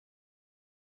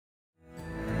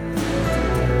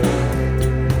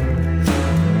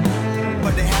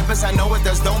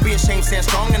Don't be ashamed, stand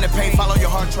strong in the pain. Follow your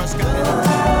heart, trust God.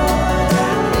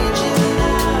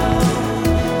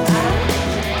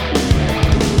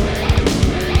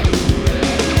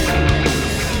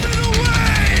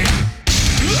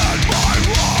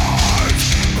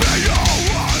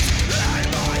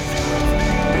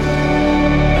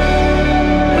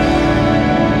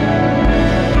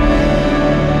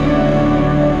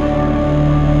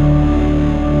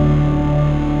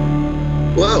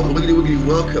 Well,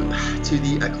 welcome to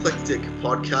the Eclectic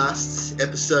podcast,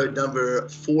 episode number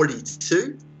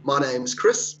 42. My name's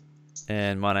Chris.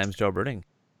 And my name's Joel Britting.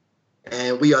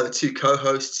 And we are the two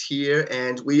co-hosts here,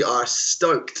 and we are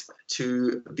stoked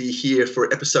to be here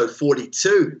for episode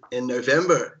 42 in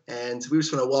November. And we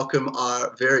just want to welcome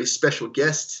our very special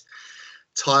guest,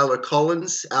 Tyler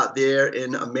Collins, out there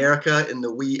in America in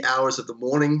the wee hours of the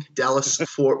morning, Dallas,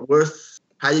 Fort Worth.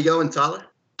 How you going, Tyler?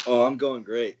 Oh, I'm going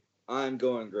great.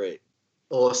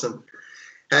 Awesome.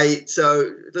 Hey, so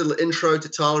a little intro to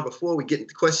Tyler before we get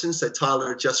into questions. So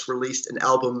Tyler just released an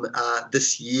album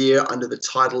this year under the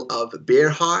title of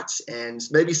Bareheart, and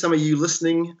maybe some of you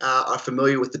listening are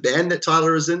familiar with the band that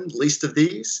Tyler is in, Least of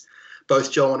These.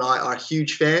 Both Joe and I are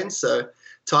huge fans. So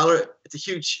Tyler, it's a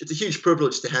huge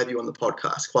privilege to have you on the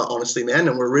podcast, quite honestly, man.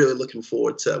 And we're really looking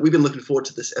forward to. We've been looking forward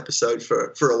to this episode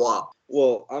for a while.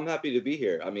 Well, I'm happy to be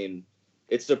here. I mean,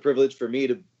 it's a privilege for me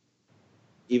to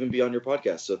even be on your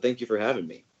podcast. So thank you for having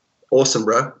me. Awesome,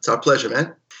 bro. It's our pleasure,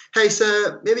 man. Hey,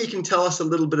 so maybe you can tell us a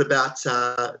little bit about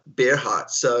Bareheart.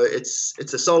 So it's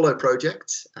a solo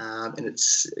project, and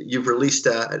you've released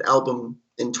an album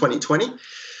in 2020,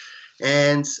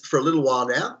 and for a little while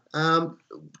now.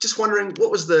 Just wondering, what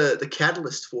was the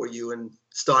catalyst for you in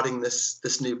starting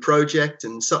this new project,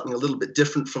 and something a little bit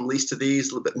different from Least of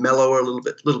These, a little bit mellower, a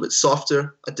little bit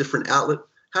softer, a different outlet?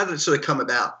 How did it sort of come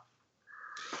about?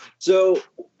 So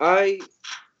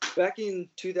back in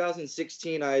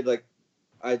 2016,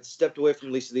 I'd stepped away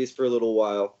from Least of These for a little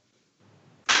while.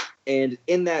 And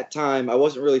in that time, I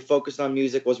wasn't really focused on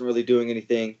music, wasn't really doing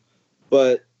anything.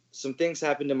 But some things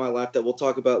happened in my life that we'll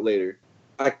talk about later.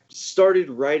 I started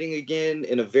writing again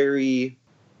in a very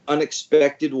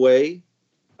unexpected way.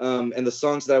 And the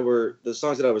songs that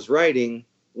I was writing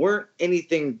weren't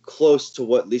anything close to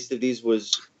what Least of These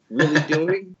was really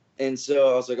doing. And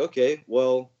so I was like, okay,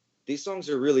 well, these songs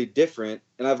are really different,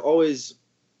 and I've always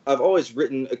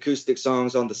written acoustic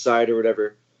songs on the side or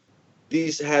whatever.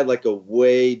 These had like a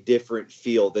way different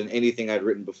feel than anything I'd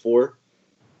written before.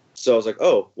 So I was like,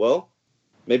 oh, well,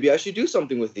 maybe I should do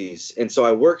something with these. And so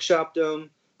I workshopped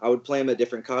them. I would play them at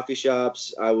different coffee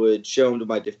shops. I would show them to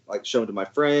my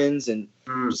friends, and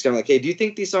just kind of like, hey, do you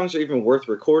think these songs are even worth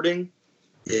recording?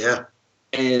 Yeah.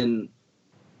 And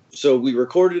so we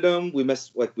recorded them. We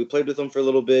played with them for a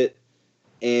little bit.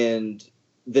 And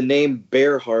the name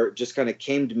Bareheart just kind of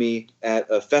came to me at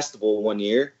a festival one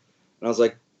year. And I was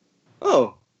like,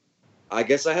 oh, I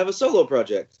guess I have a solo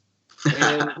project.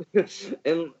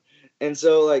 And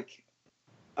so like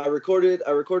I recorded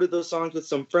those songs with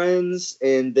some friends,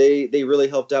 and they really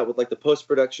helped out with like the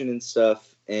post-production and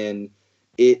stuff. And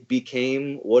it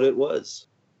became what it was.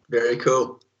 Very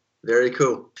cool. Very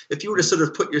cool. If you were to sort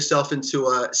of put yourself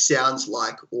into sounds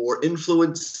like, or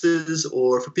influences,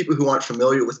 or for people who aren't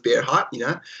familiar with Bareheart,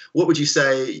 what would you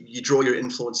say you draw your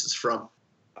influences from?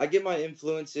 I get my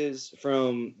influences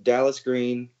from Dallas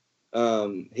Green,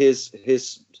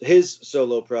 his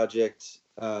solo project,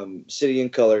 City in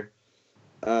Color,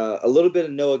 a little bit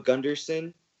of Noah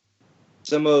Gunderson,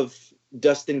 some of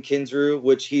Dustin Kinsrew,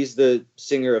 which he's the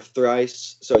singer of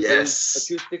Thrice, so yes,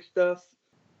 his acoustic stuff.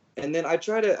 And then I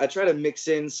try to mix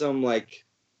in some like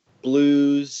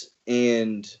blues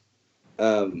and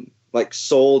like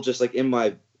soul, just like in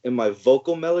my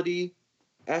vocal melody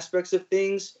aspects of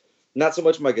things. Not so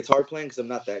much my guitar playing, because I'm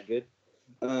not that good.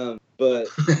 But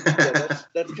yeah,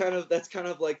 that's kind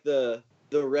of like the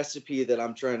recipe that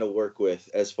I'm trying to work with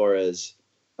as far as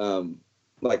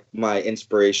like my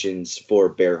inspirations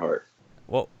for Bareheart.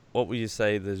 What would you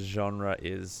say the genre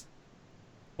is?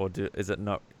 Or is it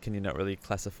not? Can you not really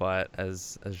classify it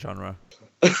as a genre?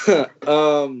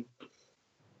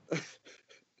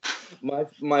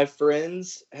 My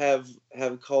friends have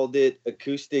called it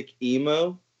acoustic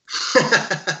emo.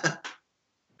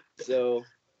 So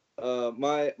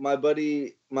my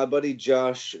buddy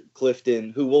Josh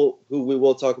Clifton, who we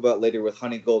will talk about later with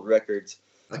Honey Gold Records.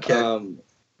 Okay.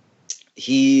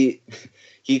 He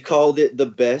called it the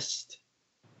best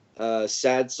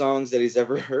sad songs that he's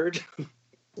ever heard.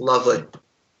 Lovely.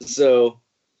 So,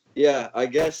 yeah, I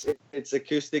guess it's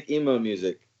acoustic emo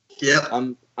music. Yep.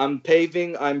 I'm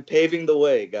paving the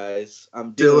way, guys.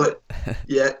 I'm Do doing it.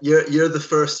 Yeah, you're the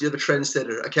first. You're the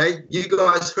trendsetter. Okay, you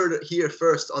guys heard it here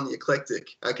first on the Eclectic.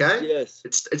 Okay. Yes.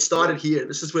 It started Yes. here.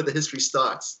 This is where the history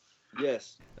starts.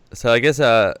 Yes. So I guess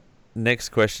our next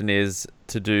question is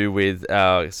to do with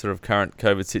our sort of current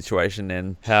COVID situation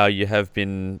and how you have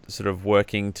been sort of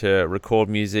working to record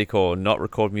music or not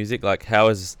record music. Like, how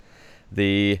has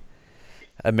the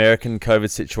American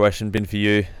COVID situation been for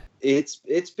you? It's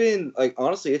been like,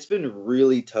 honestly, it's been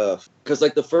really tough because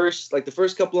like the first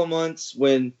couple of months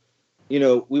when we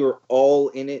were all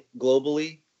in it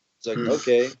globally. It's like,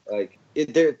 okay, like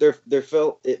it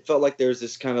felt like there's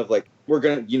this kind of like, we're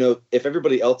gonna, if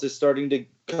everybody else is starting to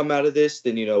come out of this,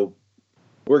 then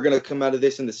we're gonna come out of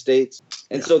this in the States.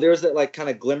 And so there's that like kind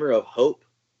of glimmer of hope.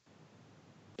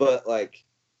 But like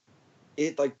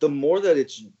the more that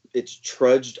it's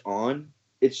trudged on,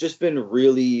 it's just been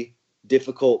really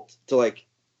difficult to like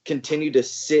continue to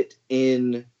sit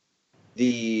in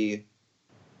the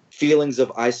feelings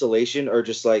of isolation, or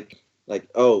just like,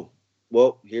 oh,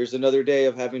 well, here's another day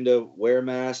of having to wear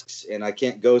masks and I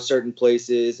can't go certain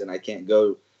places and I can't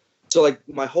go. So like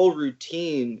my whole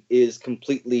routine is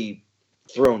completely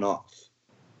thrown off.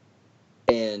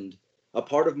 And a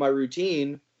part of my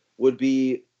routine would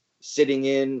be sitting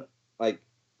in like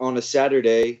on a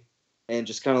Saturday and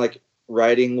just kind of like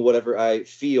writing whatever I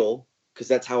feel, because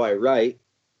that's how I write.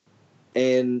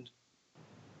 And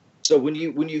so when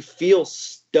you feel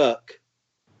stuck,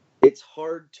 it's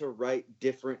hard to write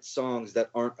different songs that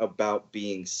aren't about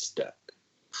being stuck.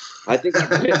 I think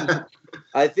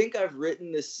I've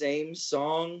written the same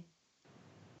song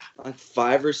like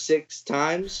 5 or 6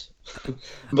 times,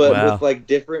 but Wow. with like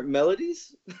different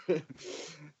melodies.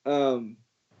 So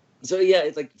yeah,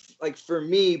 it's like for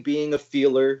me, being a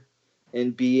feeler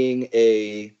and being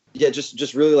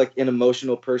just really like an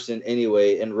emotional person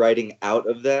anyway, and writing out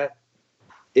of that,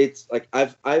 it's like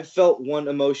I've felt one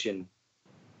emotion,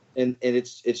 and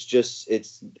it's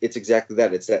exactly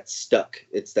that. It's that stuck.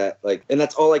 It's that like, and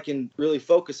that's all I can really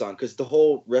focus on, because the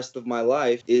whole rest of my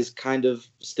life is kind of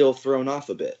still thrown off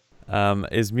a bit.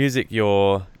 Is music's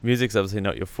obviously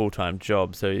not your full-time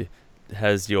job, so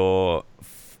has your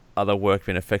other work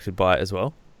been affected by it as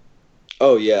well?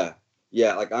 Oh yeah.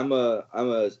 Like I'm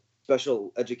a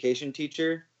special education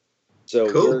teacher,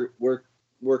 so Cool.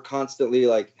 we're constantly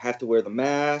like have to wear the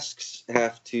masks,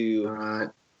 have to All right.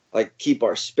 like keep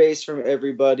our space from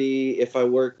everybody. If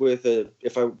I'm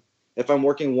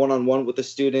working one-on-one with a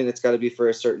student, it's got to be for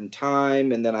a certain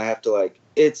time, and then I have to like,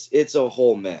 it's a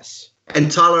whole mess. And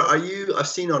Tyler, I've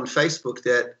seen on Facebook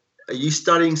that, are you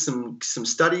studying some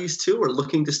studies too, or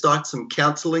looking to start some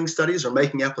counseling studies, or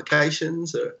making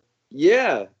applications, or?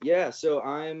 Yeah. So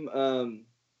I'm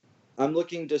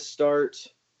looking to start.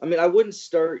 I mean, I wouldn't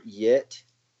start yet,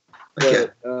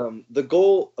 but a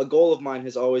goal of mine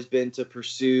has always been to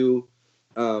pursue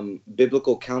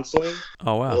biblical counseling.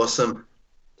 Oh, wow. Awesome.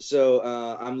 So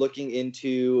I'm looking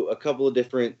into a couple of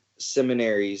different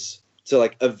seminaries to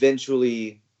like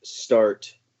eventually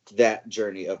start that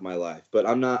journey of my life, but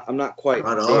I'm not quite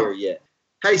Right there on. yet.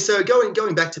 Hey, so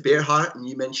going back to Bareheart, and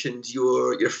you mentioned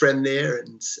your friend there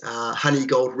and Honey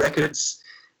Gold Records.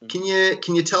 Can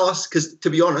you tell us? Because to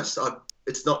be honest,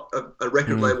 it's not a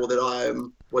record label that I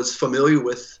was familiar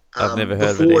with. I've never heard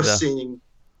of it either.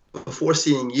 Before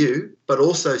seeing you, but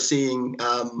also seeing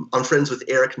I'm friends with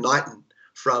Eric Knighton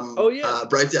from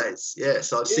Brave Days. Yeah,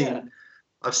 so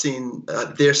I've seen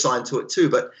they're signed to it too.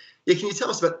 But yeah, can you tell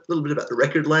us a little bit about the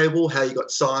record label, how you got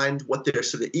signed, what their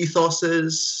sort of ethos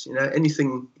is,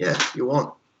 anything, you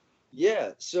want?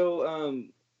 Yeah, so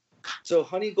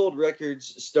Honey Gold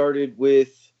Records started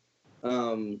with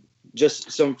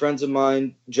just some friends of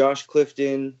mine, Josh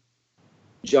Clifton,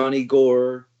 Johnny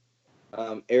Gore,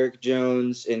 Eric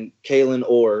Jones, and Kalen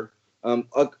Orr.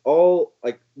 All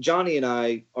like Johnny and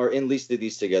I are in Least of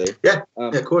These together. Yeah,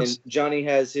 of course. And Johnny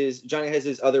has his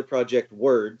other project,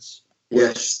 Words, which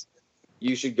Yes.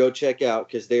 you should go check out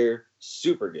because they're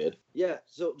super good. Yeah,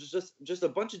 so just a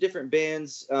bunch of different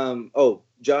bands.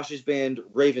 Josh's band,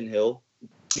 Ravenhill.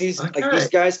 These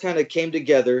guys kind of came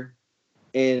together,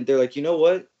 and they're like, you know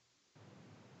what?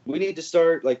 We need to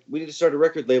start a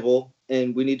record label,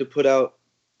 and we need to put out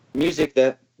music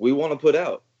that we want to put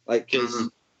out. Like, because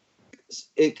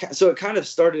it kind of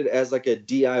started as like a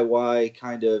DIY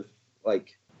kind of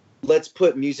like, let's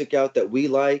put music out that we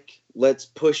like. Let's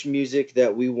push music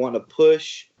that we want to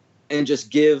push, and just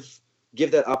give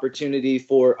that opportunity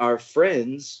for our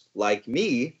friends like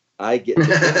me. I get to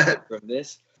benefit from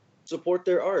this, support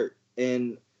their art,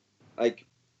 and like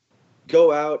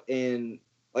go out and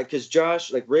like, because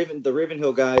Josh, like the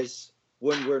Ravenhill guys,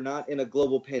 when we're not in a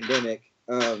global pandemic,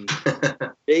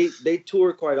 they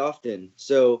tour quite often.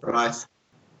 So Right.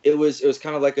 it was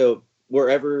kind of like a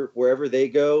wherever they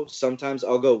go. Sometimes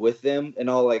I'll go with them and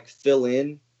I'll like fill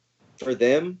in for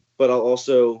them, but I'll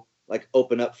also like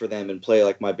open up for them and play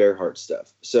like my Bareheart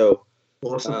stuff. So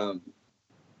Awesome.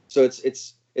 so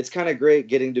it's kind of great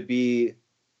getting to be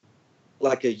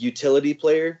like a utility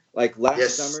player. Like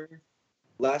last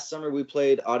summer we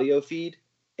played audio feed,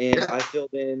 and Yeah.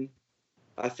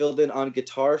 I filled in on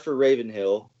guitar for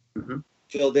Ravenhill,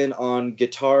 filled in on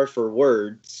guitar for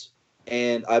Words,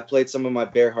 and I played some of my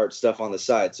Bareheart stuff on the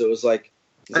side. So it was like,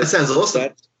 That sounds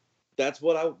awesome. That's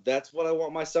what I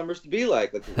want my summers to be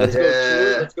like. Like, let's go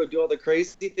tour, let's go do all the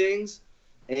crazy things,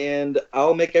 and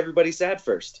I'll make everybody sad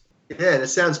first. Yeah, and it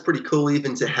sounds pretty cool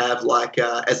even to have like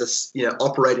as a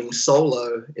operating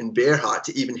solo in Bareheart,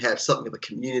 to even have something of a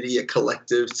community, a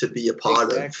collective to be a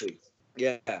part of.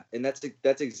 Yeah, and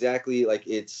that's exactly like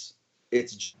its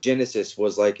genesis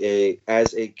was like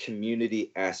as a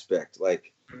community aspect.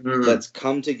 Like, let's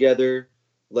come together,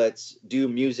 let's do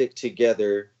music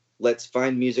together, let's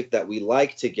find music that we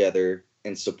like together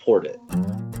and support it.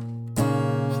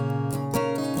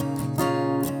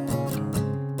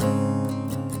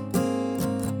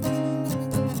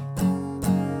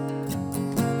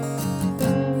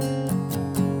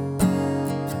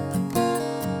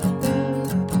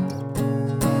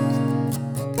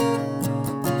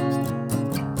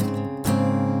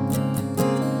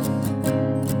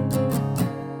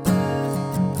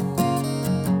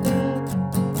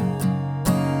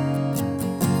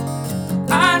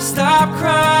 I stopped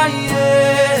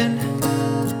crying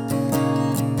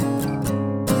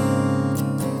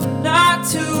not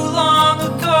too long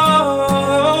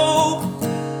ago,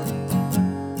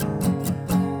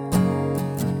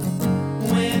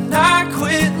 when I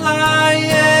quit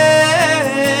lying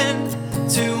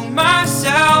to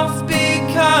myself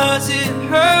because it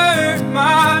hurt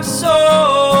my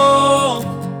soul.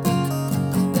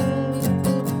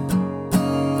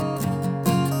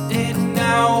 And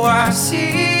now I see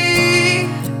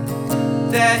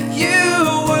that you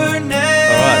were never.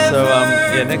 Alright,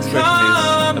 so next question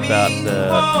is about the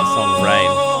song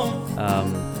Rain.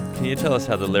 Can you tell us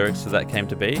how the lyrics to that came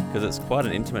to be? Because it's quite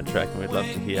an intimate track, and we'd love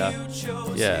to hear,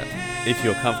 if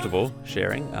you're comfortable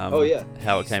sharing,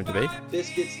 how it came to be. This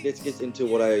gets into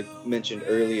what I mentioned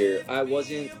earlier. I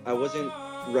wasn't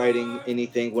writing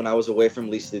anything when I was away from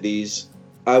Least of These.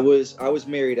 I was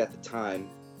married at the time.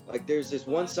 Like, there's this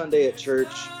one Sunday at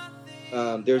church,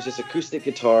 there's this acoustic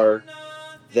guitar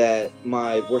that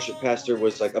my worship pastor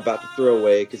was like about to throw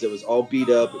away because it was all beat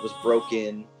up, it was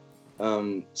broken,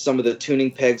 some of the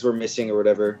tuning pegs were missing or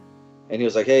whatever, and he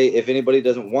was like, hey, if anybody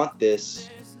doesn't want this,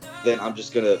 then I'm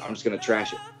just gonna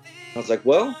trash it. I was like,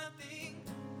 well,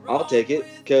 I'll take it,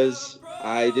 because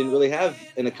I didn't really have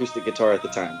an acoustic guitar at the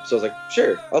time. So I was like,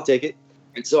 sure, I'll take it.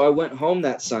 And so I went home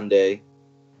that Sunday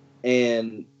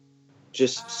and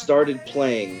just started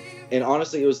playing. And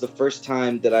honestly, it was the first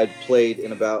time that I'd played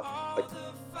in about like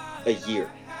a year.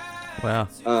 Wow.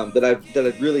 That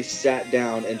I'd really sat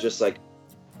down and just like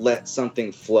let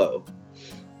something flow.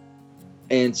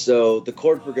 And so the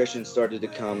chord progression started to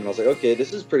come, and I was like, okay,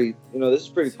 this is pretty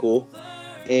cool.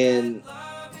 And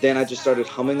then I just started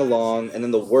humming along, and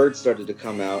then the words started to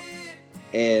come out.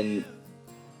 And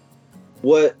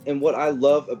what I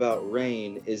love about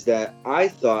Rain is that I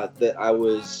thought that I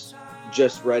was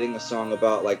just writing a song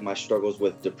about like my struggles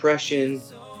with depression,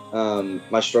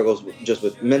 my struggles just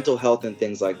with mental health and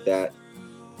things like that.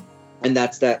 And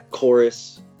that's that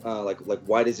chorus, like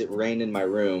why does it rain in my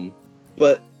room?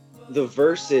 But the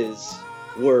verses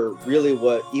were really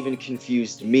what even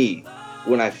confused me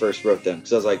when I first wrote them,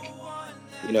 because I was like,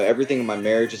 everything in my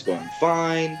marriage is going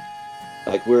fine.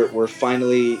 Like we're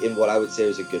finally in what I would say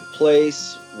was a good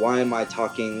place. Why am I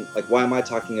talking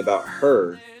about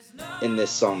her in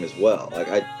this song as well?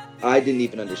 Like I didn't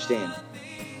even understand.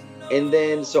 And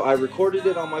then so I recorded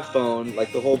it on my phone,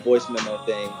 like the whole voice memo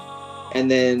thing.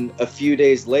 And then a few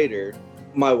days later,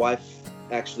 my wife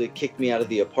actually kicked me out of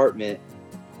the apartment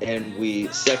and we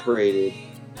separated.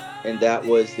 And that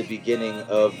was the beginning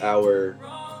of our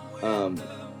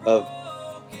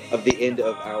of the end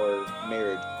of our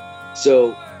marriage.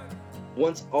 So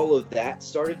once all of that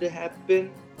started to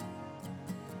happen,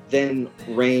 then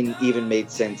Rain even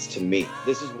made sense to me.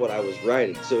 This is what I was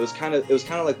writing. So it was kind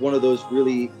of like one of those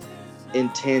really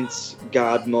intense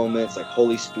God moments, like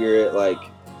Holy Spirit, like,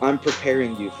 I'm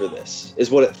preparing you for this,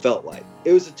 is what it felt like.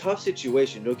 It was a tough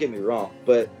situation, don't get me wrong,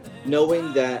 but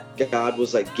knowing that God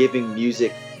was like giving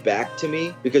music back to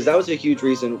me, because that was a huge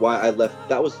reason why I left.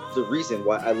 That was the reason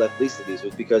why I left Least of These,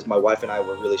 was because my wife and I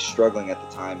were really struggling at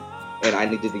the time and I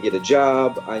needed to get a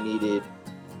job. I needed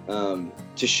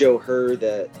to show her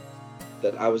that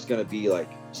I was gonna be like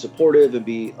supportive and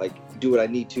be like do what I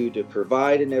need to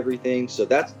provide and everything. So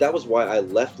that was why I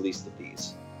left Lease the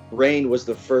Peace. Rain was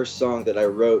the first song that I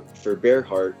wrote for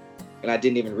Bareheart, and I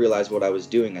didn't even realize what I was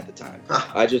doing at the time.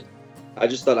 I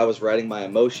just thought I was writing my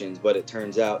emotions, but it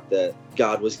turns out that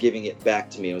God was giving it back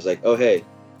to me. It was like, oh hey,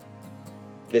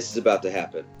 this is about to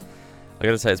happen. I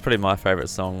gotta say, it's probably my favorite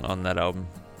song on that album.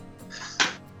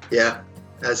 Yeah,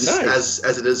 as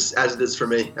it is for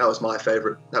me. That was my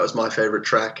favorite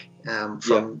track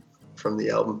from the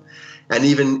album. And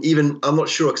even I'm not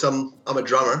sure because I'm a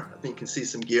drummer. I think you can see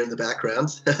some gear in the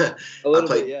background. A little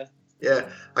bit, yeah. Yeah,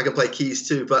 I can play keys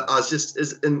too. But I was just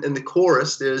in the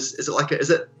chorus. Is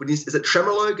it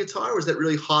tremolo guitar or is that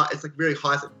really high? It's like very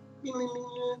high.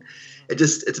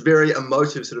 It's a very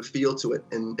emotive sort of feel to it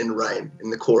in Rain,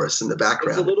 in the chorus in the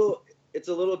background. It's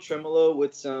a little tremolo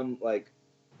with some like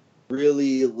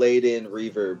really laid in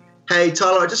reverb. Hey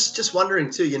Tyler, I just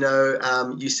wondering too.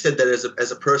 You said that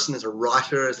as a person, as a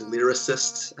writer, as a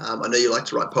lyricist, I know you like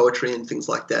to write poetry and things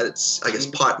like that. It's I guess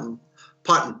part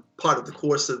of the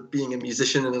course of being a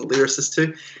musician and a lyricist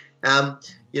too. And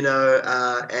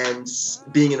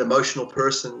being an emotional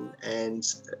person and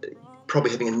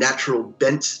probably having a natural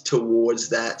bent towards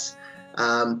that.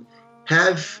 I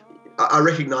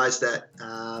recognize that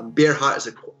Bareheart is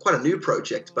quite a new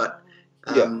project, but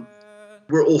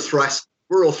we're all thrice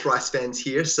fans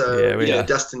here. So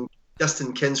Dustin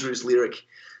Kensrue's lyric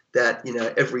that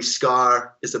every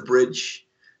scar is a bridge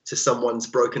to someone's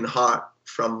broken heart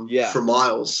for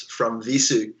miles from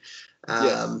Visu.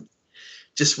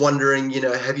 Just wondering,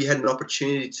 have you had an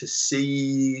opportunity to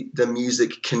see the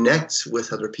music connect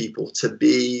with other people, to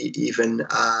be even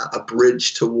a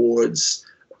bridge towards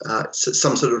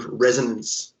some sort of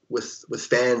resonance with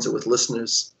fans or with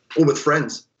listeners or with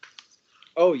friends?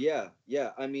 Oh yeah.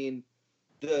 I mean,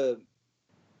 the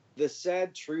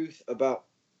sad truth about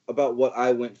what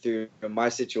I went through in my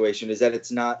situation is that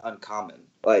it's not uncommon.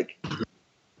 Like,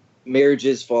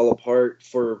 marriages fall apart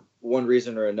for one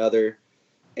reason or another,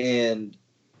 and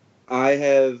I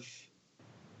have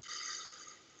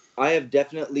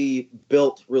definitely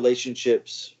built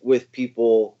relationships with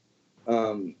people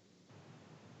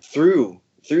through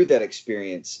that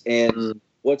experience. And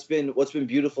what's been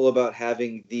beautiful about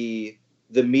having the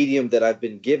medium that I've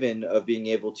been given of being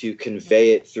able to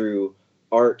convey it through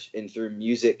art and through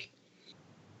music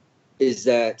is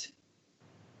that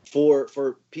for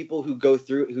people who go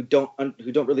through who don't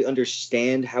really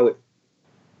understand how it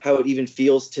even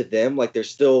feels to them, like they're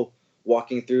still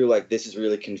walking through like this is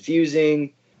really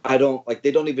confusing. They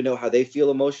don't even know how they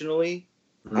feel emotionally.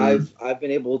 I've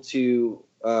been able to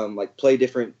like play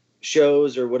different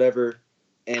shows or whatever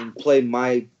and play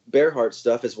my Bareheart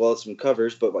stuff as well as some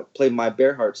covers, but like play my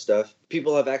Bareheart stuff.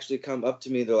 People have actually come up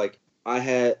to me. They're like,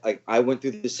 I went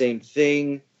through the same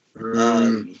thing.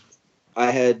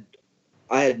 I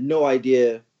had no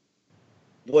idea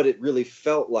what it really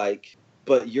felt like,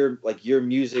 but your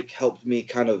music helped me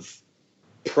kind of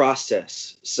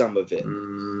process some of it.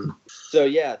 So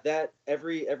yeah, that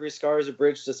every scar is a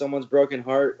bridge to someone's broken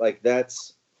heart. Like that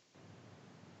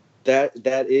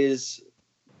is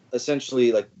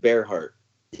essentially like Bareheart.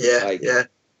 Yeah, like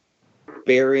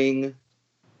bearing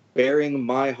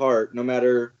my heart, no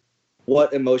matter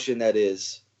what emotion that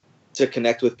is, to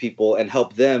connect with people and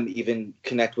help them even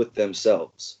connect with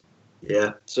themselves.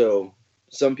 Yeah. So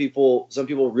some people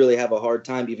really have a hard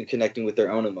time even connecting with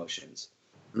their own emotions.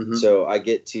 So I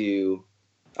get the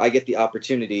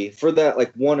opportunity for that,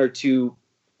 like one or two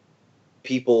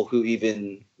people who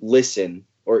even listen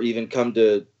or even come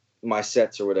to my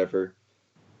sets or whatever.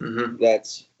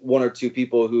 That's one or two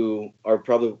people who are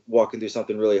probably walking through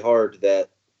something really hard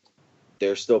that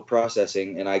they're still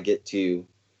processing, and I get to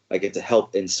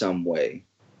help in some way.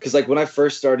 Because like when I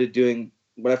first started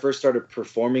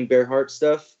performing Bareheart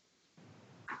stuff,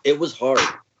 it was hard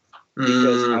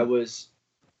because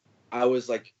I was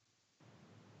like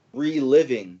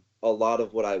reliving a lot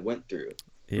of what I went through.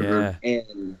 Yeah.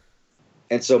 And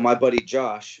so my buddy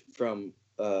Josh from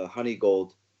Honey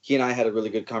Gold, he and I had a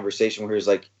really good conversation where he was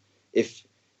like, if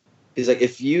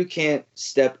you can't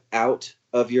step out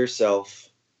of yourself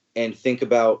and think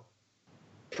about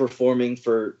performing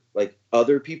for like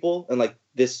other people and like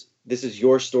this is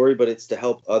your story, but it's to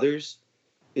help others,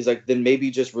 he's like, then maybe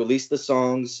just release the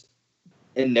songs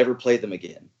and never play them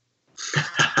again.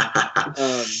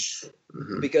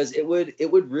 Because it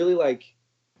would really like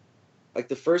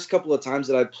the first couple of times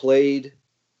that I played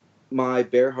my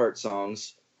Bareheart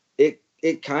songs, it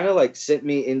kind of like sent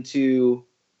me into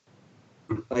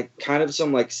like kind of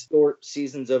some like short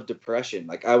seasons of depression.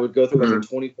 Like I would go through like a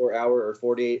 24-hour or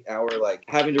 48-hour, like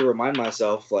having to remind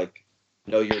myself, like,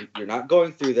 no, you're not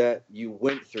going through that. You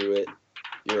went through it.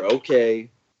 You're okay.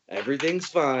 Everything's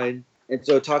fine. And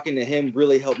so talking to him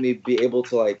really helped me be able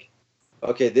to like,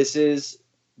 okay, this is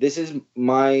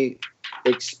my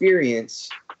experience,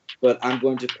 but I'm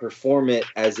going to perform it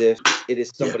as if it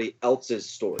is somebody else's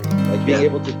story. Like being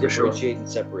able to differentiate and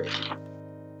separate.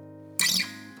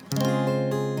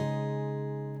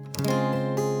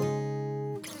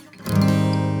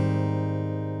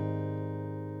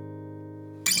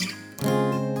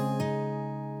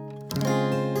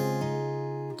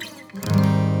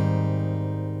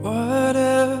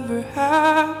 Whatever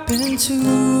happened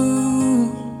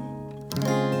to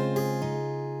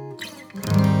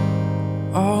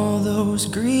all those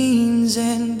greens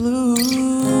and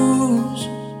blues?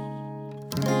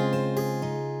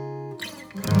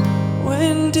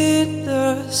 When did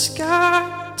the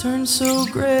sky turn so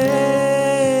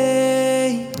gray?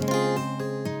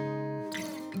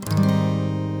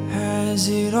 Has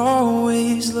it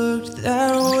always looked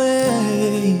that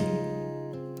way?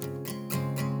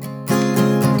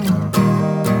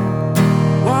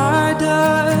 Why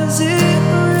does it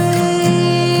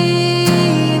rain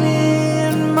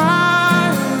in my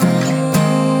room?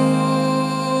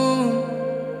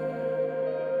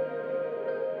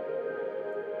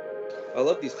 I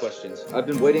love these questions. I've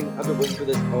been waiting for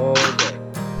this all day.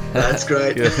 That's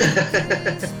great. Good.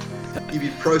 You've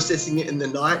been processing it in the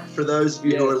night for those of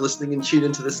you who are listening and tune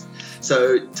into this.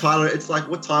 So, Tyler, it's like,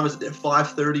 what time is it there?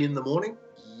 5:30 in the morning?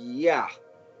 Yeah.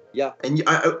 And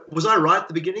was I right at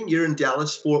the beginning? You're in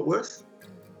Dallas, Fort Worth?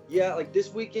 Yeah, like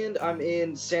this weekend I'm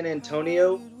in San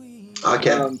Antonio.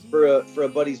 Okay. For a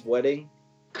buddy's wedding.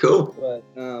 Cool.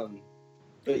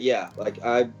 But yeah, like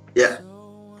I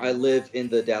live in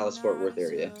the Dallas-Fort Worth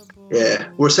area. Yeah,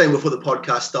 we were saying before the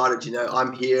podcast started,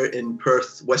 I'm here in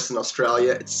Perth, Western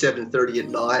Australia. It's 7:30 at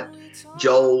night.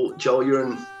 Joel, you're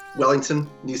in Wellington,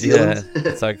 New Zealand. Yeah,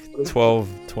 it's like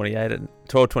 12:28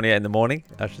 in the morning,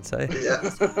 I should say. Yeah.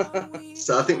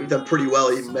 So I think we've done pretty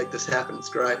well even make this happen. It's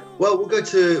great. Well, we'll go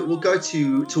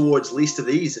towards least of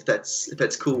these if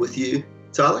that's cool with you,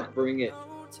 Tyler. Bring it.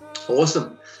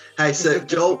 Awesome. Hey, so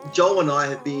Joel and I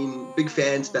have been big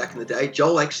fans back in the day.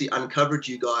 Joel actually uncovered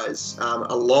you guys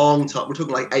a long time. We're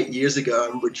talking like 8 years ago. I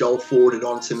remember Joel forwarded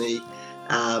on to me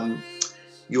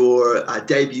your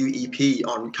debut EP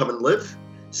on Come and Live,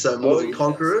 so More Than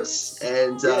Conquerors,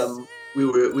 and we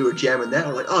were jamming that.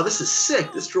 We're like, oh, this is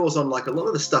sick. This draws on like a lot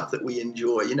of the stuff that we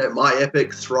enjoy. My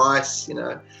Epic, Thrice.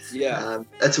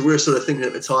 That's what we were sort of thinking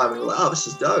at the time. And we're like, oh, this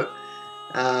is dope.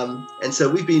 And so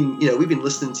we've been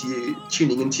listening to you,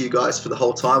 tuning into you guys for the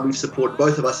whole time.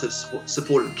 Both of us have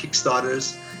supported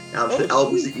Kickstarters for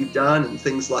albums that you've done and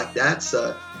things like that.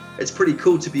 So it's pretty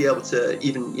cool to be able to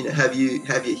even have you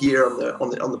here on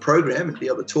the program and be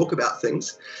able to talk about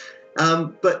things.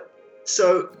 But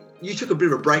so you took a bit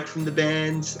of a break from the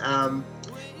band.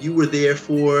 You were there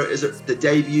for the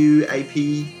debut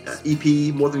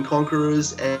EP More Than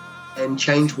Conquerors and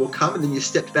Change Will Come, and then you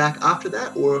stepped back after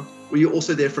that, or were you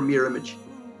also there for Mirror Image?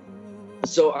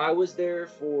 So I was there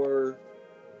for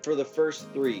the first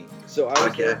three. So I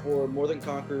was there for More Than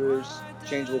Conquerors,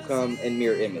 Change Will Come, and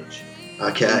Mirror Image.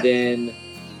 Okay. And then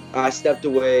I stepped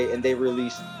away, and they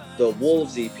released the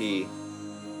Wolves EP.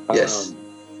 Yes.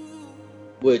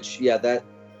 Which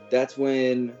that's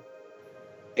when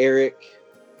Eric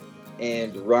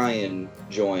and Ryan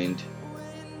joined,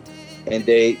 and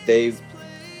they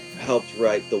helped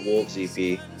write the Wolves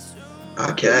EP.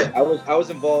 Okay. I was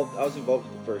involved with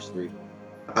the first three.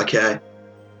 Okay.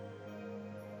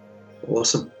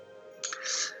 Awesome.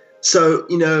 So,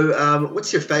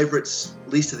 what's your favorite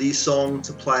least of these song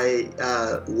to play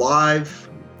live?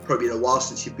 Probably been a while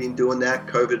since you've been doing that,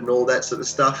 COVID and all that sort of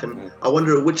stuff. And I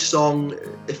wonder which song,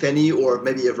 if any, or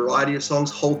maybe a variety of songs,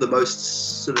 hold the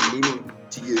most sort of meaning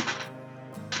to you.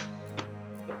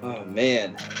 Oh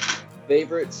man,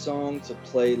 favorite song to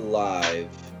play live.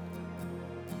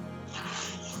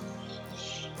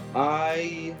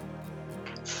 I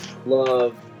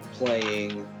love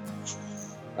playing.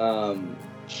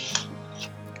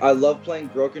 I love playing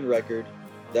Broken Record.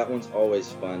 That one's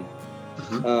always fun.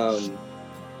 Mm-hmm.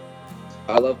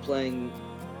 I love playing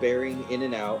Bearing In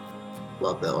and Out.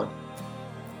 Love that one.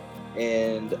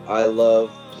 And I love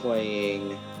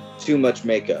playing Too Much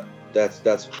Makeup. That's.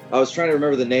 I was trying to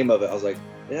remember the name of it. I was like,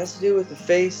 it has to do with the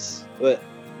face, but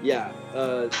yeah.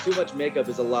 Too Much Makeup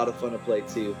is a lot of fun to play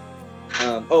too.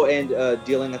 And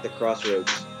Dealing at the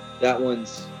Crossroads. That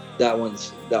one's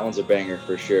a banger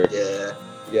for sure. Yeah.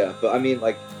 Yeah, but I mean,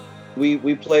 like, we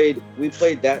played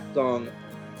that song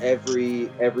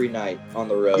every night on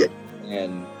the Yeah. road.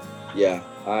 And yeah,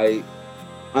 I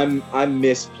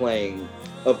miss playing.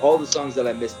 Of all the songs that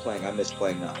I miss playing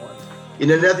that one. You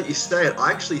know, now that you say it,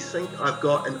 I actually think I've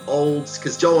got an old,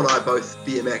 because Joel and I both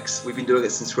BMX. We've been doing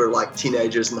it since we were like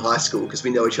teenagers in high school, because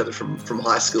we know each other from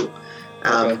high school.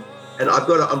 Okay. And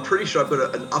I'm pretty sure I've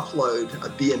got an upload, a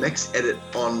BMX edit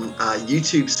on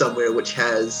YouTube somewhere, which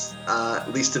has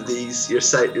Least of These,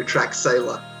 your track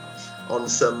Sailor, on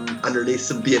underneath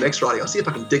some BMX riding. I'll see if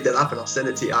I can dig that up and I'll send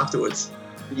it to you afterwards.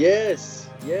 Yes,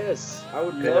 I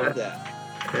would love that.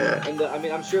 Yeah. And I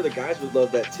mean, I'm sure the guys would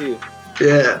love that too.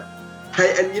 Yeah.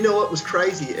 Hey, and you know what was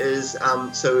crazy is,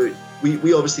 so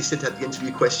we obviously sent out the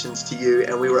interview questions to you,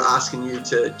 and we were asking you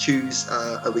to choose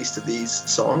a Least of These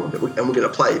song, and we're going to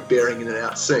play Bearing In and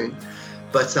Out soon.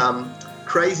 But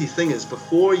crazy thing is,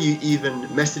 before you even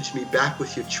messaged me back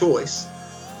with your choice,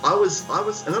 I was,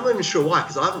 and I'm not even sure why,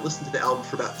 because I haven't listened to the album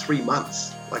for about 3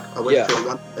 months. Like, I went for a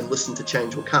run and listened to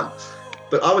Change Will Come.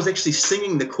 But I was actually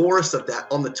singing the chorus of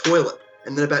that on the toilet.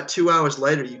 And then about 2 hours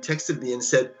later, you texted me and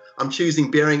said, I'm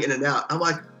choosing Bearing In and Out. I'm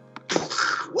like,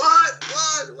 what?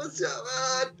 What's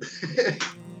going on?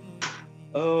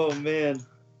 Oh, man.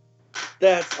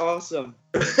 That's awesome.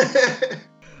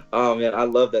 Oh, man, I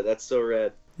love that. That's so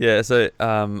rad. Yeah, so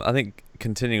I think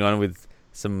continuing on with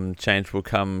some Change Will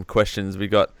Come questions, we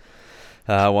got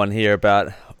one here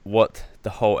about what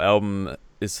the whole album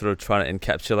is sort of trying to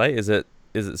encapsulate. Is it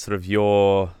sort of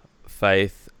your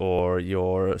faith or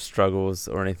your struggles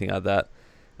or anything like that?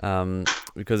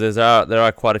 Because there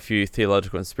are quite a few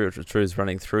theological and spiritual truths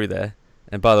running through there.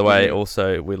 And by the way,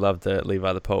 also we love the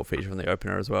Levi the Poet feature from the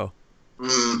opener as well.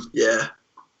 Yeah.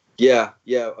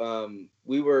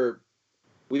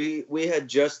 We had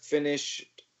just finished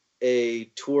a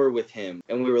tour with him,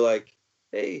 and we were like,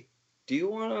 hey, do you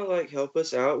want to like help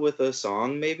us out with a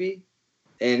song maybe?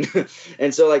 And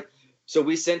so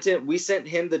we sent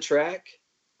him the track.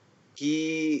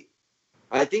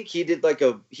 I think he did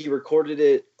he recorded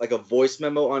it like a voice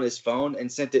memo on his phone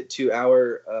and sent it to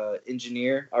our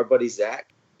engineer, our buddy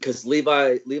Zach, because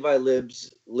Levi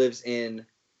lives in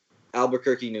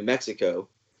Albuquerque, New Mexico,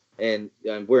 and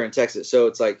we're in Texas. So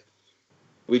it's like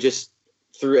we just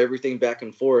threw everything back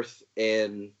and forth,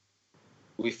 and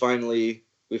we finally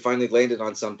landed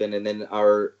on something, and then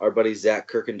our buddy Zach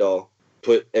Kirkendall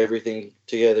put everything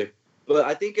together. But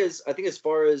I think as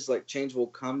far as like Change Will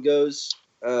Come goes,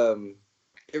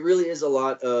 it really is a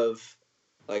lot of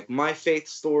like my faith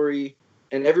story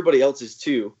and everybody else's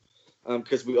too,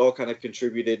 because we all kind of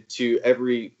contributed to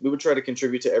we would try to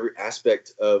contribute to every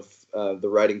aspect of the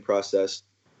writing process.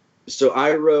 So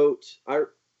I wrote a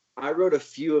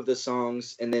few of the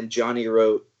songs, and then Johnny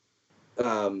wrote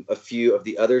a few of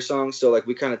the other songs. So like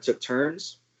we kind of took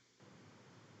turns.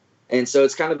 And so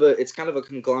it's kind of a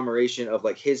conglomeration of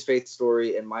like his faith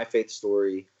story and my faith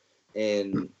story,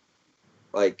 and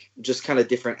like just kind of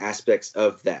different aspects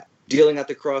of that. Dealing at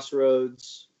the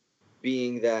crossroads,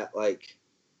 being that like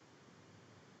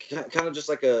kind of just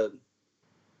like a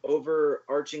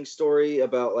overarching story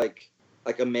about like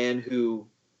a man who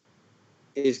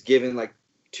is given like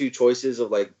two choices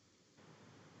of like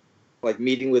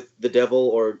meeting with the devil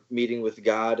or meeting with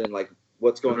God, and like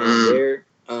what's going on there.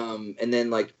 And then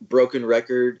like Broken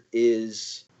Record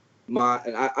is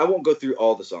and I won't go through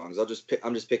all the songs. I'm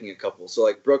just picking a couple. So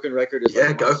like Broken Record is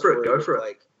like go for it.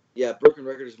 Like Broken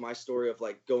Record is my story of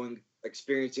like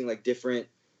experiencing like different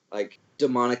like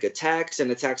demonic attacks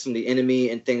and attacks from the enemy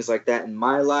and things like that in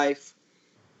my life.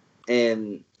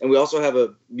 And we also have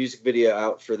a music video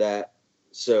out for that.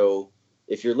 So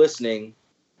if you're listening,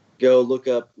 go look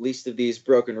up Least of These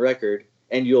Broken Record,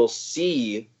 and you'll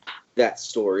see that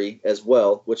story as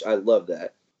well, which I love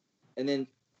that. And then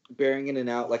Bearing In and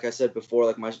Out, like I said before,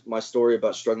 like my story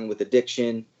about struggling with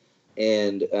addiction,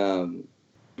 and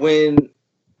when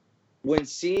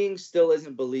seeing still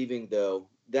isn't believing, though,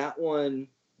 that one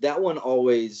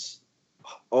always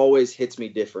hits me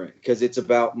different, because it's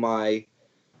about my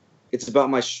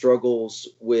struggles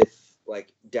with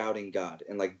like doubting God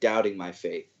and like doubting my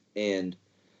faith, and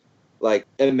like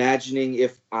imagining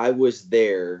if I was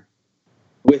there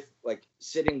with like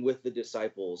sitting with the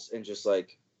disciples and just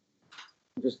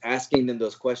asking them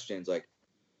those questions, like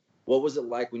what was it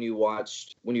like when you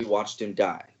watched him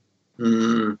die?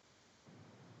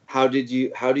 How do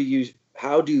you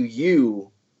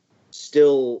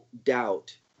still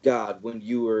doubt God when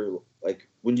you were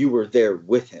there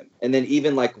with him? And then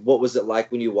even like what was it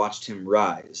like when you watched him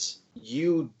rise?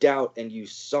 You doubt and you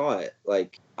saw it.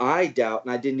 Like I doubt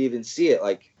and I didn't even see it.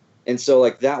 Like, and so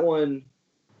like that one,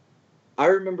 I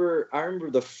remember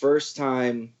the first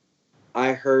time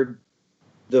I heard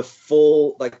the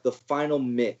full, like the final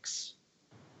mix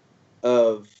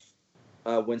of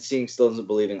When Seeing Still Isn't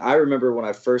Believing. I remember when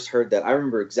I first heard that. I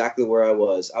remember exactly where I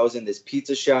was. I was in this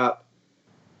pizza shop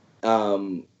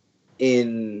in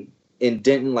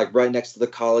Denton, like right next to the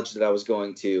college that I was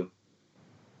going to.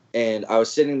 And I was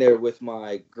sitting there with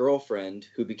my girlfriend,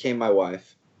 who became my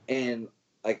wife, and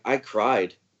like I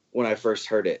cried when I first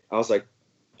heard it. I was like,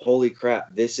 "Holy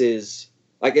crap! This is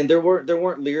like." And there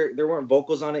weren't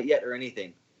vocals on it yet or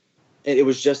anything, and it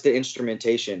was just the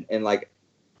instrumentation. And like,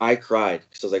 I cried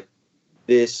because I was like,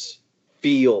 "This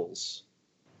feels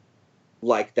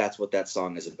like that's what that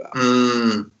song is about."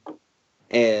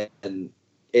 And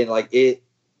like it,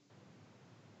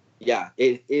 yeah,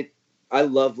 it. I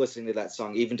love listening to that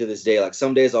song even to this day. Like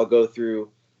some days I'll go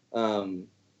through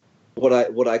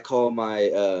what I call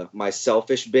my my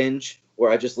selfish binge, where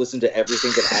I just listen to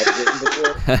everything that I've written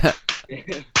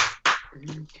before.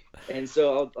 And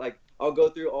so I'll go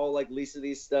through all like Lisa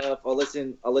D's stuff. I'll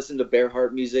listen to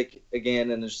Bareheart music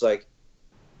again, and it's just like,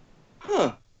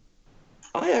 huh,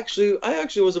 I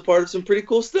actually was a part of some pretty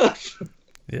cool stuff.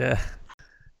 Yeah.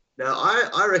 Now,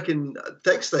 I reckon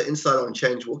thanks to that insight on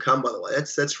Change Will Come, by the way.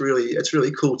 That's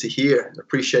really cool to hear, and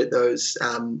appreciate those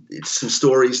some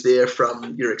stories there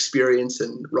from your experience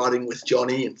and writing with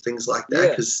Johnny and things like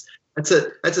that, because that's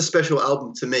a special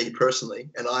album to me personally,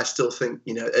 and I still think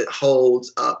it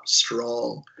holds up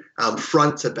strong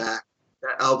front to back.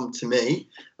 That album to me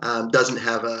doesn't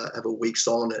have a weak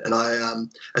song on it, and I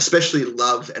especially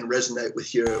love and resonate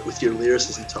with your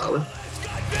lyricism, Tyler.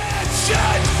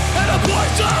 And a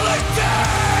porcelain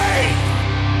thing!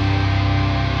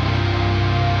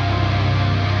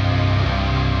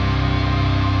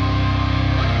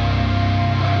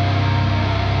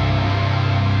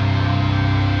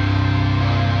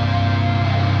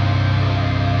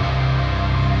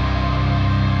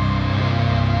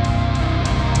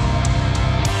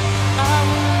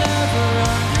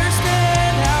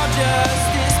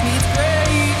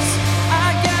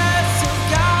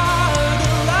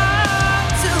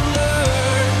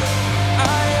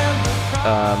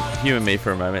 Humor me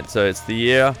for a moment. So it's the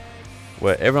year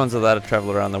where everyone's allowed to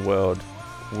travel around the world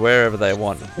wherever they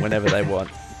want, whenever they want.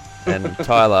 And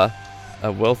Tyler,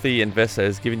 a wealthy investor,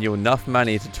 has given you enough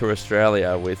money to tour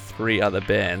Australia with 3 other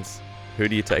bands. Who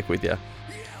do you take with you?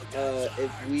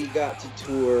 If we got to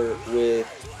tour with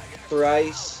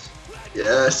Thrice,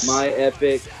 yes, My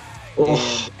Epic,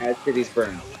 and As Cities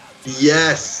Burn.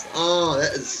 Yes. Oh,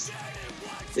 that is.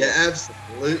 Yeah,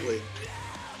 absolutely.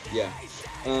 Yeah.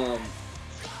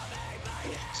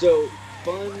 So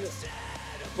fun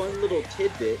little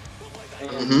tidbit.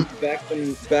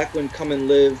 Back when Come and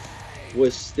Live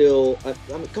was still,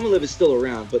 Come and Live is still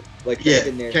around, but like back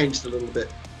in there, changed a little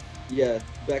bit. Yeah,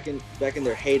 back in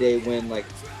their heyday when like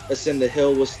Ascend the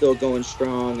Hill was still going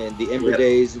strong, and the Ember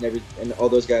Days and all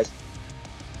those guys.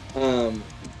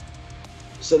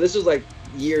 So this was like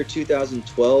year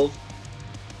 2012.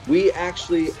 We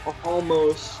actually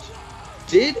almost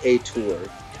did a tour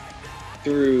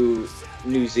through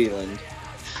New Zealand.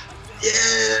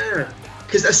 Yeah,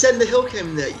 because Ascend the Hill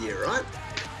came that year, right?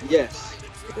 Yes.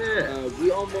 Yeah.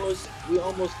 We almost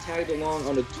tagged along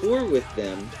on a tour with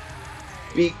them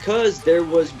because there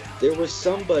was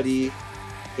somebody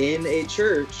in a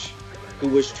church who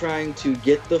was trying to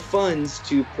get the funds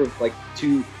to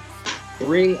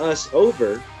bring us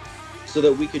over so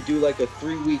that we could do like a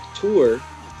 3-week tour.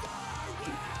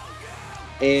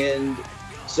 And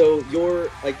so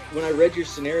when I read your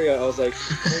scenario, I was like,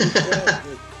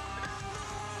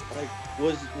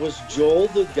 was Joel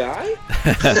the guy?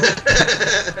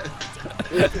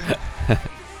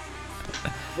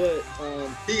 But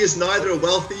he is neither a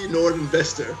wealthy nor an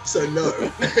investor, so no.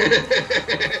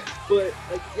 But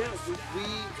we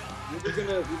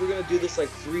were gonna do this like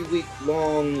 3-week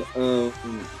long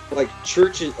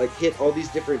churches, like hit all these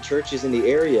different churches in the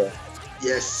area.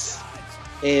 Yes.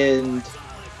 And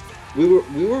we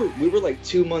were like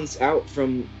 2 months out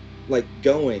from like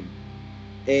going,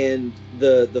 and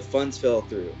the funds fell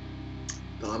through.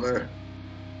 Bummer.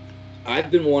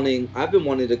 I've been wanting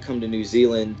to come to New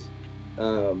Zealand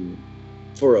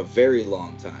for a very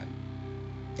long time,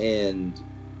 and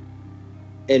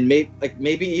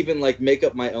maybe even like make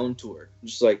up my own tour,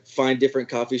 just like find different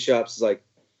coffee shops. Like,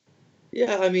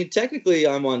 yeah, I mean technically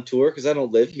I'm on tour because I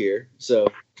don't live here, so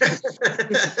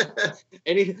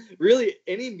any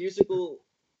musical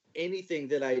anything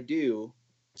that I do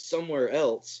somewhere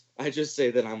else, I just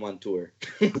say that I'm on tour.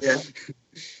 Yeah.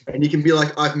 And you can be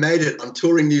like, I've made it. I'm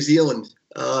touring New Zealand.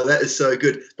 Oh, that is so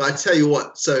good. But I tell you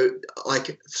what, so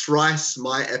like Thrice,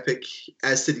 My Epic,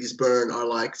 As Cities Burn are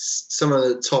like some of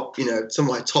the top, some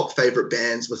of my top favorite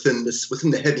bands within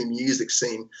the heavy music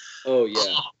scene. Oh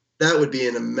yeah. That would be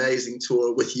an amazing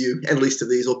tour with you and Least of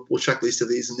These. We'll chuck Least of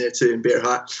These in there too, in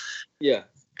Bareheart. Yeah.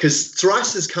 Because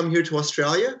Thrice has come here to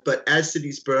Australia, but As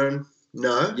Cities Burn,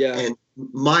 no. Yeah. And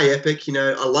My Epic,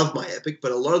 I love My Epic,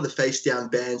 but a lot of the face down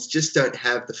bands just don't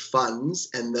have the funds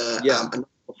and the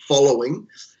following,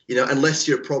 unless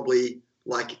you're probably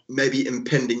like maybe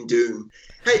impending doom.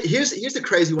 Hey, here's the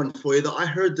crazy one for you that I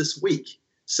heard this week.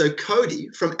 So Cody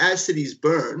from As Cities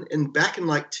Burn, back in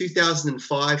like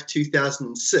 2005,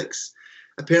 2006,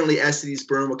 apparently As Cities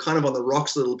Burn were kind of on the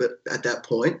rocks a little bit at that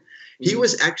point. He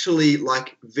was actually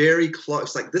like very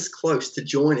close, like this close to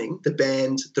joining the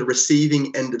band, The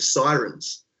Receiving End of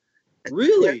Sirens.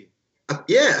 Really?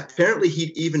 Yeah, apparently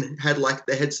he even had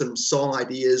they had some song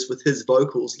ideas with his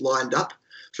vocals lined up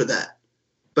for that,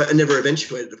 but it never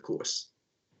eventuated, of course.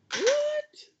 What?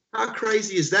 How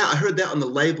crazy is that? I heard that on the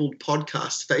Labeled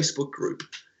Podcast Facebook group.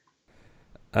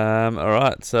 All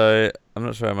right, so I'm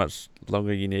not sure how much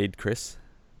longer you need, Chris.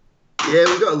 Yeah,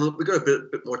 we got a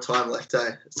bit more time left.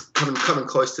 It's coming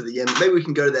close to the end. Maybe we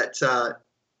can go to that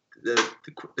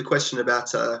the question about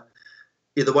the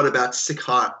one about Sick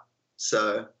Heart.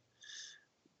 So,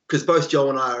 because both Joe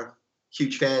and I are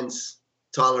huge fans,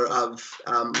 Tyler, of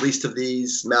Least of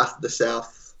These, Mouth of the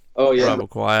South. Oh yeah. Rival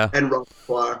Choir. And Rival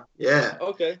Choir. Yeah.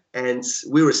 Okay. And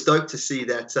we were stoked to see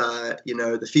that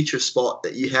the feature spot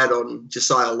that you had on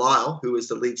Josiah Lyle, who was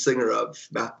the lead singer of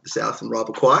Mouth of the South and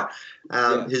Rival Choir,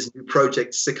 his new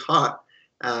project Sick Heart,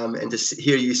 and to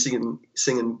hear you singing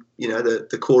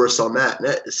the chorus on that. And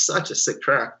that is such a sick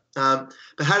track. But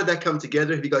how did that come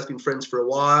together? Have you guys been friends for a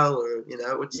while, or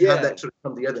how did that sort of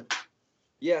come together?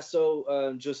 Yeah.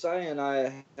 So Josiah and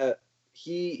I,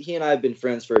 he and I have been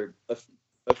friends for a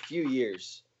few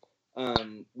years.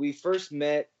 We first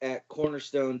met at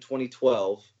Cornerstone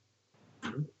 2012,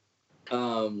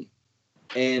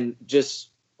 and just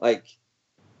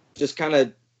kind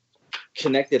of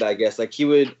connected, I guess. Like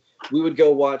we would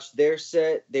go watch their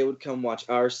set, they would come watch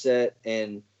our set,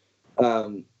 and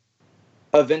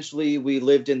eventually we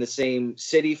lived in the same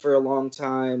city for a long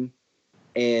time,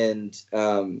 and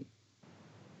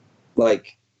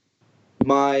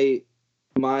my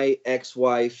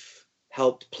ex-wife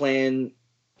helped plan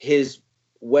his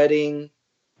wedding.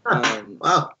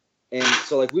 Wow. And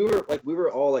so we were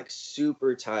all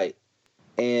super tight.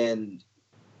 And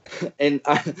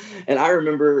I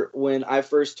remember when I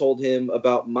first told him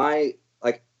about my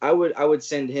I would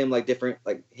send him different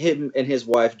him and his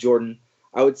wife Jordan.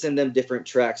 I would send them different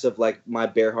tracks of my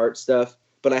Bareheart stuff,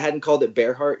 but I hadn't called it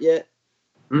Bareheart yet.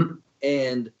 Mm-hmm.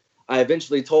 And I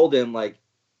eventually told him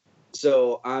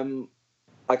so I'm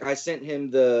I sent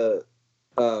him the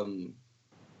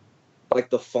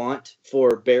the font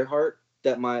for Bareheart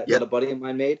that a buddy of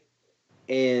mine made,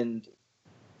 and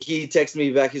he texted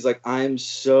me back. He's like, "I'm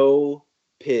so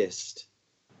pissed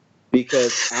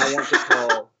because I want to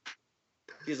call."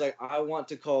 He's like, "I want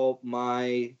to call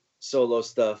my solo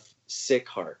stuff Sick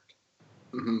Heart,"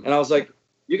 and I was like,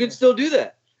 "You can still do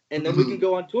that, and then we can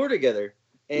go on tour together,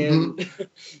 and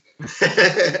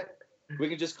we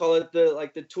can just call it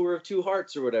the tour of two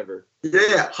hearts or whatever."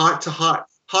 Yeah, heart to heart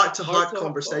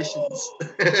conversations.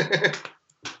 Oh.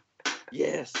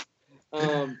 Yes.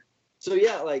 So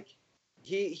yeah,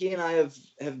 he and I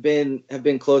have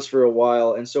been close for a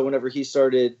while, and so whenever he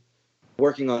started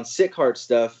working on Sick Heart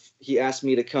stuff, he asked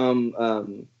me to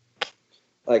come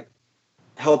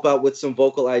help out with some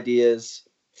vocal ideas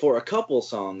for a couple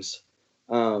songs.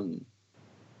 So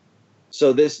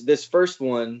this first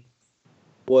one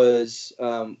was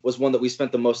one that we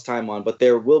spent the most time on, but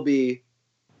there will be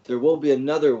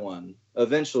another one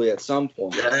eventually at some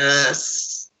point.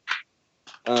 Yes.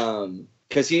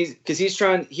 Because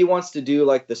he wants to do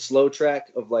the slow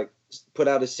track of put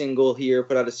out a single here,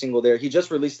 put out a single there. He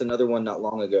just released another one not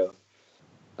long ago.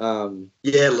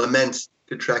 Lament,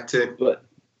 good track too.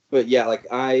 But yeah,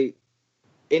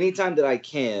 anytime that I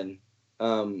can,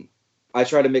 I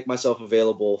try to make myself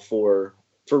available for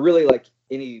really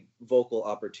any vocal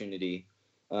opportunity,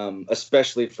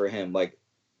 especially for him.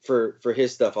 For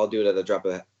his stuff, I'll do it at the drop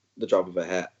of a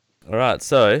hat. All right,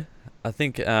 so I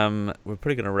think we're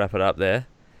probably going to wrap it up there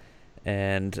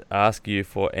and ask you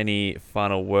for any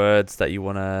final words that you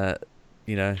want to,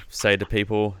 say to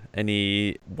people,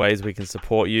 any ways we can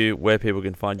support you, where people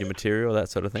can find your material, that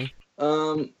sort of thing.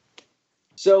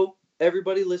 So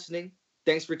everybody listening,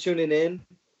 thanks for tuning in.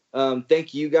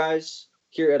 Thank you guys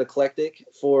here at Eclectic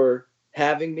for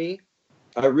having me.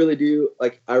 I really do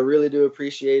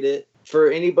appreciate it.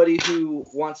 for anybody who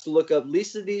wants to look up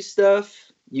Least of These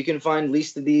stuff, you can find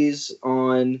Least of These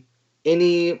on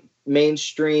any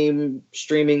mainstream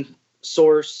streaming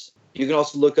source. You can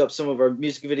also look up some of our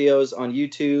music videos on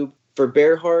YouTube. For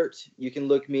Bareheart, you can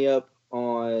look me up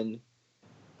on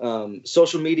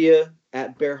social media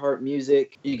at Bareheart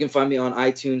Music. You can find me on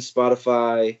iTunes,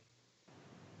 Spotify,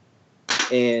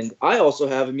 and I also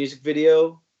have a music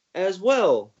video as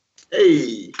well.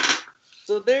 Hey.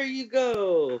 So there you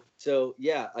go. So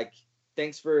yeah, like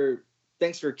thanks for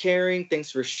caring,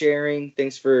 thanks for sharing,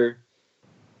 thanks for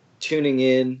tuning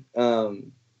in,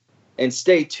 and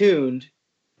stay tuned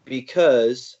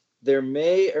because there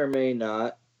may or may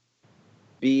not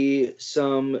be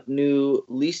some new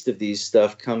Least of These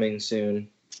stuff coming soon.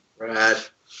 Rad.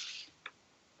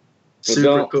 But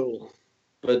Super cool.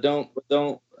 But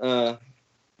don't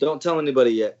tell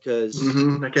anybody yet, because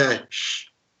okay. Shh.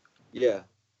 Yeah,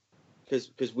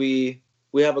 because we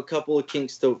have a couple of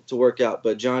kinks to work out.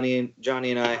 But Johnny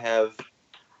and I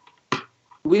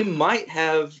we might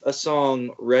have a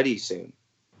song ready soon.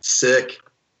 Sick.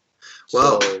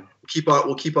 Well, So,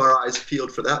 we'll keep our eyes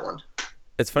peeled for that one.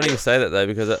 It's funny you say that though,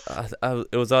 because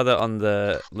it was either on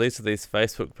the Least of These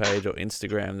Facebook page or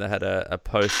Instagram. They had a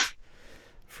post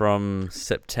from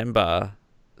September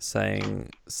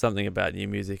saying something about new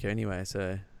music anyway.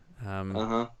 So I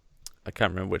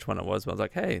can't remember which one it was, but I was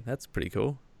like, hey, that's pretty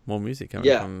cool. More music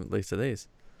coming from Least of These.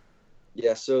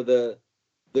 Yeah, so the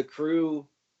crew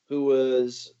who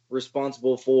was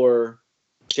responsible for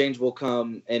Change Will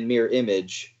Come and Mirror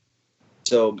Image,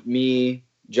 so me,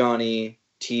 Johnny,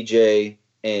 TJ,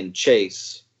 and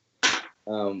Chase,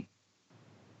 the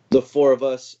four of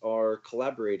us are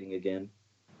collaborating again.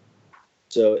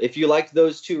 So if you liked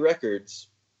those two records,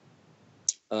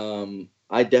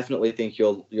 I definitely think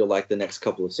you'll like the next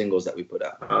couple of singles that we put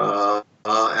out.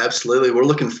 Absolutely. We're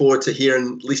looking forward to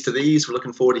hearing Least of These. We're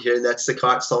looking forward to hearing that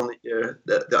Eclectic song that you're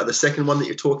the second one that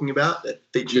you're talking about that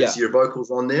features your vocals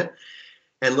on there,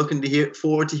 and looking to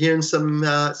forward to hearing some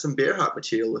Bareheart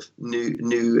material if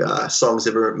new songs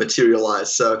ever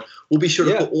materialize. So we'll be sure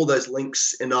to put all those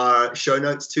links in our show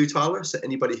notes too, Tyler, so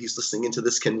anybody who's listening into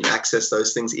this can access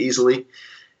those things easily.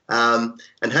 And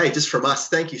hey, just from us,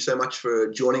 thank you so much for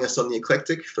joining us on the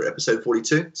Eclectic for episode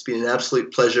 42. It's been an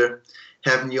absolute pleasure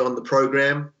having you on the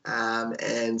program,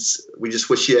 and we just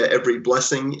wish you every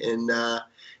blessing in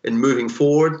moving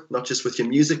forward, not just with your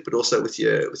music, but also with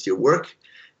your work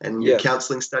and your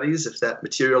counseling studies, if that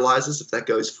materializes, if that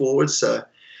goes forward. So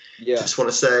just want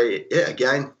to say,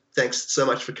 again, thanks so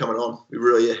much for coming on.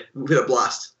 We had a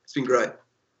blast. It's been great.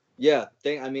 Yeah,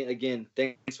 again,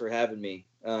 thanks for having me.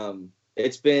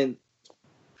 It's been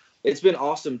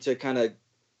awesome to kind of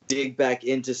dig back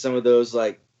into some of those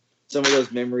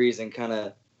memories and kind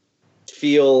of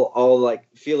feel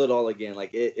it all again. Like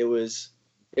it was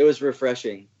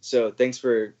refreshing. So thanks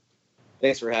for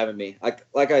having me.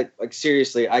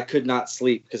 Seriously, I could not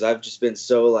sleep because I've just been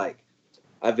so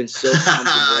I've been so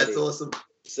That's awesome.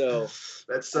 So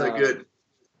that's so good.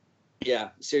 Yeah,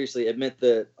 seriously, it meant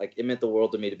the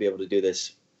world to me to be able to do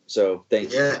this. So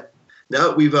thank you. Yeah.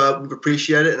 No, we've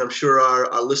appreciated it, and I'm sure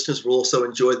our listeners will also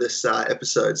enjoy this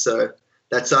episode. So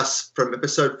that's us from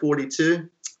episode 42.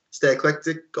 Stay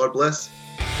eclectic. God bless.